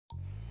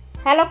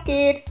Hello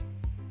kids,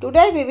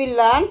 today we will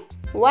learn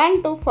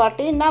 1 to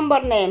 40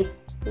 number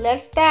names.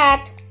 Let's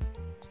start.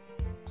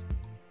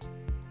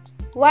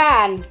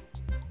 1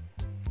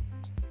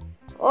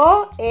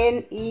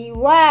 O-N-E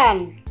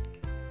 1.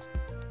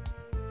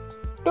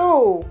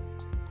 2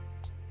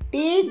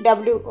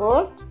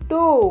 T-W-O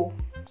 2.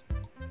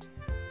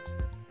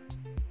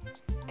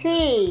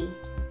 3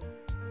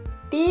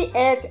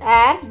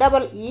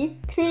 T-H-R-E-E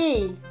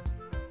 3.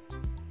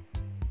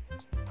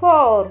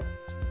 4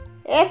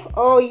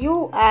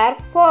 F-O-U-R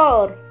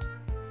 4.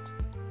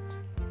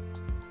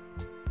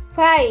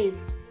 5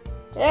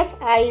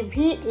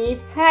 F-I-V-E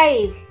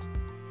 5.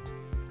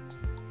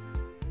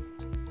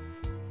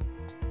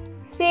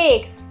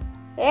 6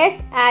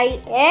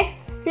 S-I-X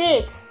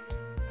 6.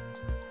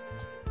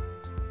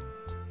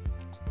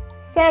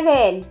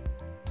 7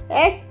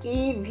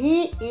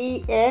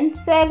 S-E-V-E-N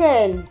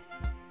 7.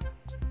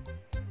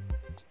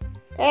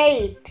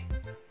 8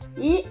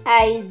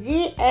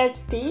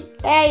 E-I-G-H-T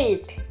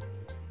 8.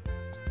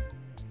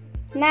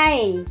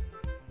 9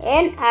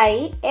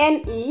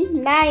 N-I-N-E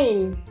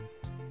 9.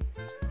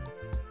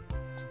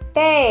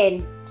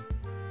 10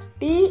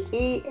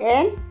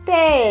 T-E-N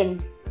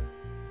 10.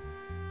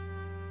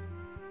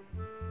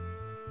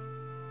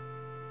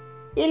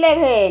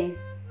 11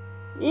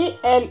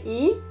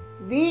 E-L-E-V-E-N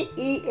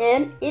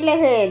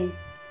 11.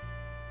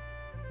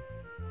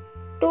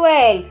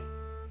 12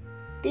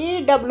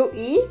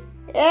 T-W-E-L-V-E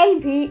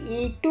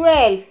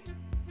 12.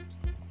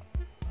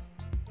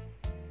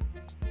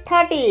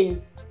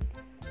 13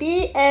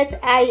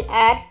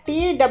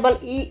 T-H-I-R-T-E-E-N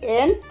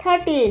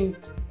 13.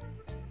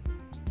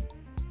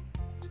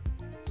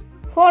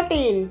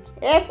 14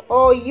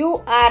 F-O-U-R-T-E-E-N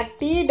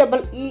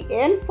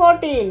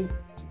 14.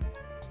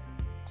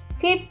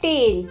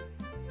 15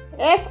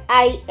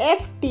 F-I-F-T-E-E-N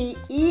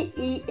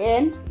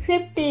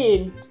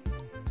 15.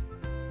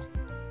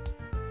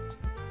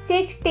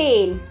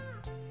 16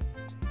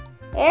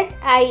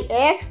 S-I-X-T-E-E-N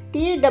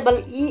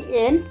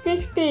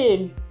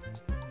 16.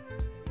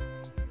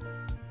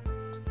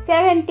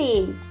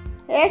 17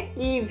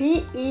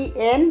 S-E-V-E-N-T-E-E-N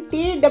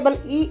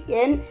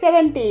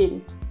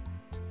 17.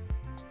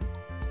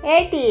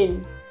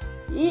 18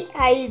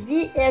 E-I-G-H-T-E-E-N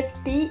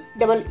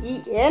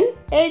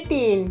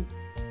 18.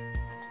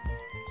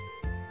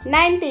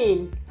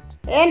 19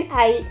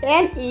 N-I-N-E-T-E-E-N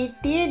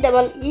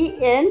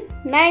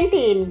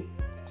 19.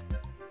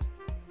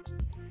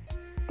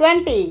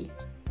 20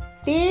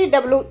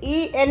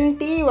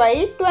 T-W-E-N-T-Y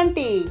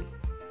 20.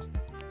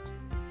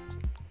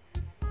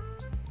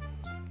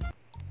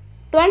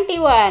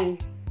 21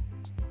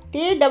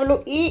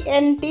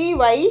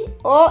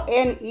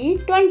 T-W-E-N-T-Y-O-N-E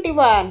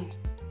 21.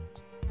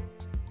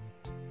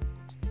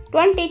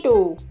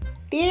 22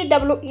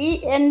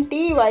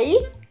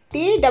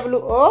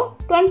 T-W-E-N-T-Y-T-W-O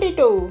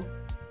 22.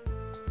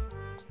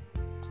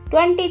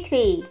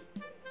 23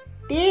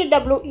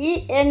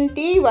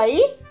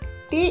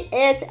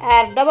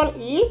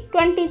 T-W-E-N-T-Y-T-H-R-E-E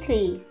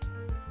 23.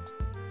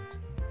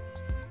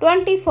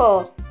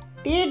 24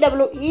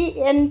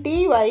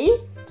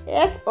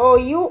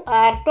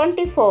 T-W-E-N-T-Y-F-O-U-R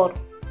 24.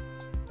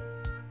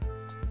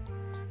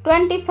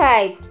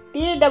 25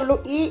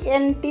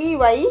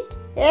 T-W-E-N-T-Y-F-I-V-E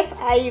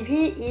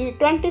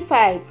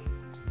 25.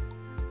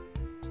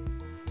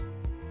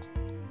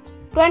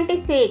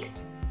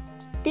 26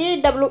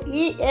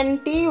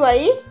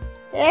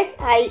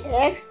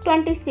 T-W-E-N-T-Y-S-I-X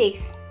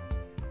 26.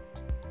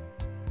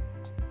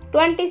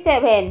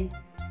 27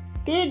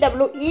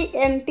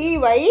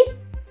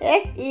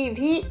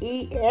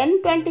 T-W-E-N-T-Y-S-E-V-E-N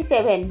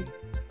 27.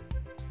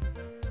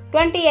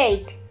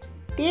 28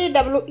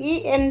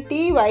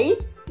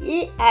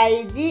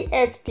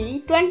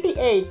 T-W-E-N-T-Y-E-I-G-H-T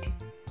 28.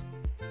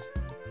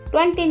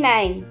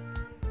 29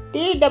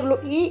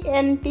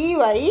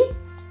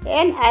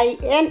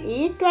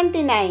 T-W-E-N-T-Y-N-I-N-E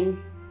 29.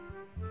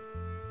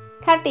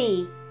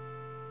 30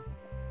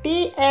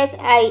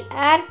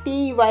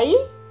 T-H-I-R-T-Y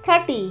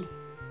 30.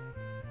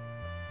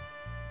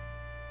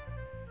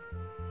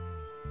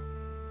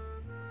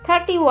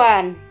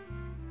 31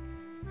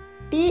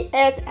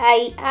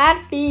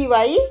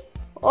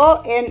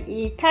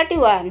 T-H-I-R-T-Y-O-N-E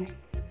 31.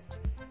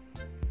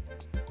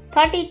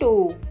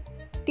 32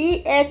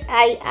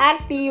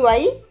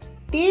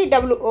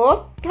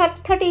 T-H-I-R-T-Y-T-W-O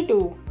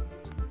 32.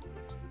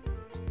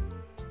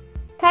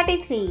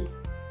 33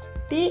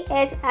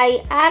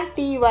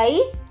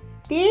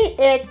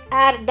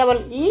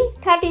 T-H-I-R-T-Y-T-H-R-E-E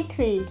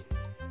 33.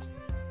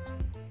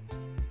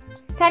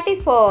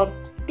 34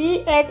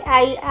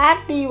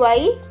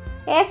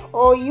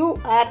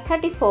 T-H-I-R-T-Y-F-O-U-R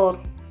 34.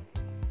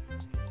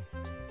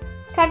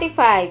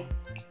 35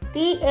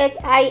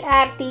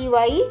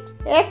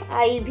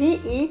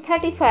 T-H-I-R-T-Y-F-I-V-E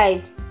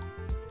 35.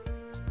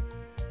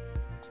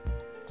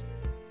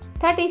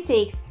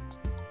 36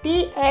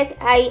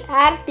 T-H-I-R-T-Y-S-I-X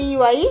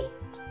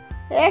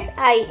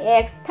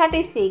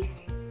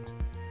 36.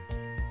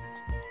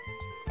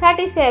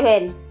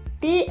 37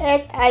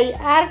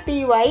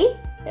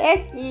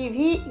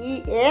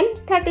 T-H-I-R-T-Y-S-E-V-E-N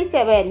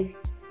 37.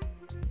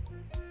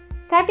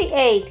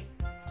 38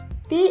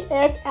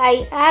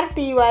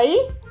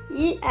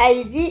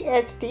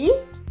 T-H-I-R-T-Y-E-I-G-H-T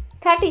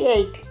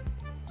 38.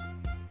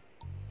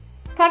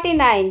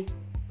 39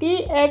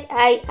 THIRTYNINE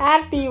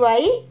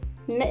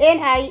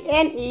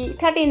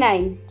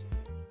 39.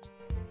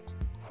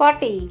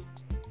 40.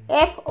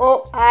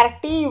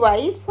 FORTY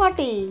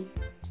 40.